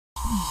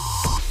Hey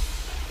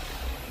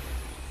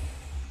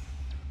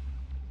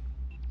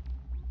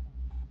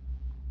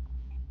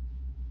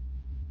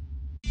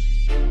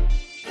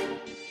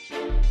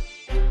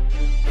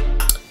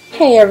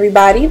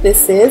everybody,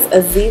 this is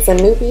Azizah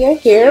Nubia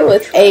here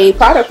with a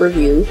product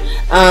review.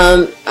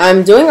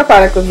 I'm doing a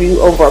product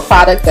review over a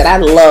product that I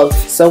love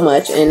so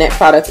much, and that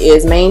product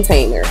is Mane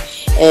Tamer.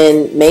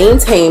 And Mane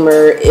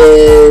Tamer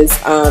is,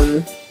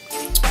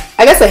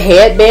 I guess, a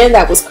headband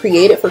that was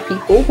created for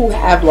people who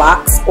have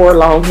locks or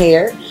long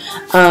hair.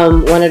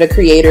 One of the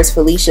creators,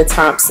 Felicia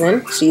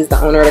Thompson, she's the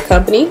owner of the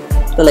company,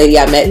 the lady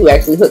I met who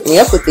actually hooked me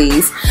up with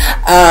these.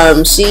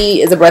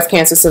 She is a breast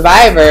cancer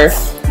survivor,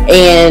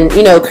 and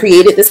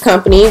created this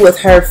company with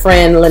her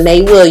friend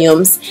Lene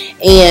Williams.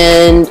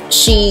 And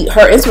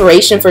her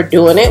inspiration for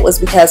doing it was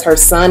because her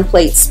son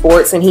played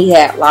sports and he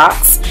had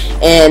locks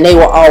and they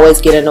will always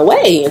get in the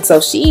way, and so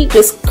she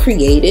just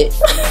created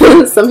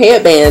some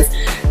headbands.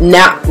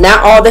 Not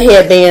all the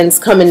headbands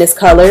come in this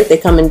color. They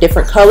come in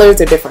different colors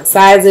or different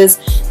sizes.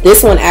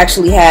 This one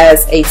actually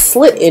has a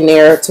slit in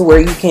there to where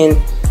you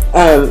can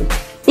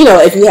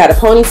if you had a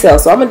ponytail.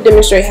 So I'm going to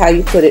demonstrate how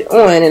you put it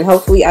on, and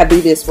hopefully I do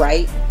this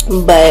right.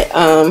 But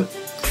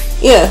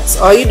yeah,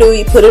 so all you do,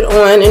 you put it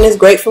on, and it's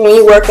great for when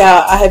you work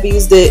out. I have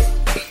used it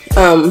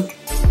while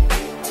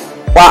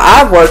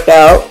I've worked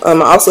out. I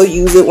also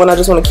use it when I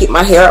just want to keep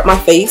my hair up my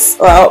face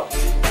or out,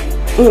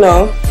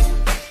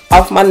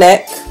 off my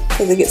neck,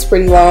 because it gets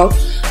pretty long.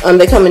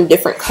 They come in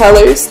different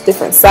colors,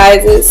 different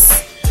sizes.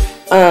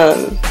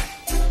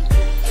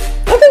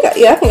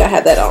 I think I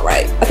had that all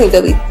right. I think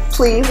they'll be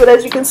pleased. But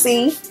as you can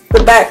see,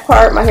 the back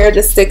part, my hair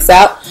just sticks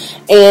out,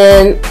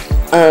 and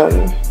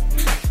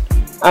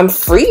I'm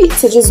free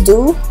to just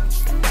do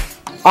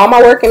all my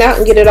working out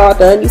and get it all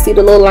done. You see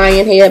the little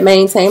lion head,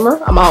 Mane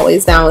Tamer. I'm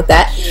always down with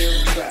that.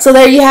 So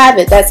there you have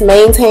it. That's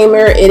Mane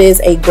Tamer. It is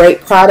a great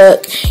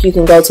product. You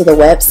can go to the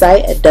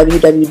website at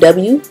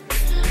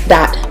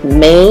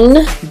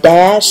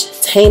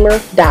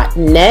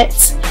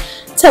www.mane-tamer.net.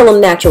 Tell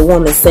them Natural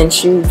Woman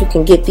sent you. You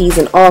can get these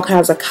in all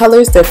kinds of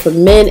colors. They're for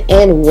men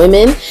and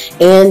women,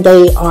 and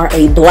they are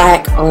a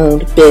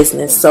black-owned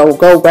business. So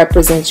go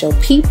represent your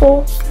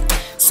people.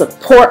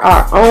 Support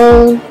our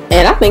own.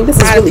 And I think this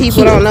is really cute. A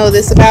lot of people don't know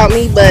this about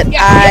me, but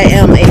I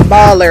am a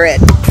baller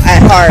at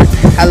heart.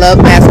 I love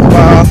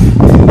basketball.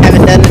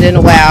 Haven't done it in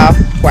a while.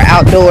 We're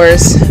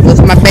outdoors with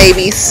my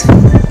babies,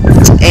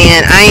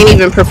 and I ain't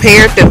even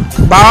prepared to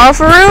ball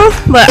for real,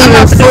 but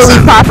I'm fully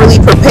properly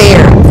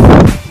prepared.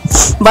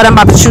 But I'm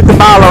about to shoot the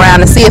ball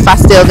around and see if I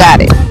still got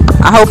it.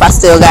 I hope I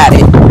still got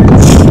it.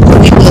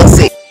 We will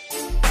see.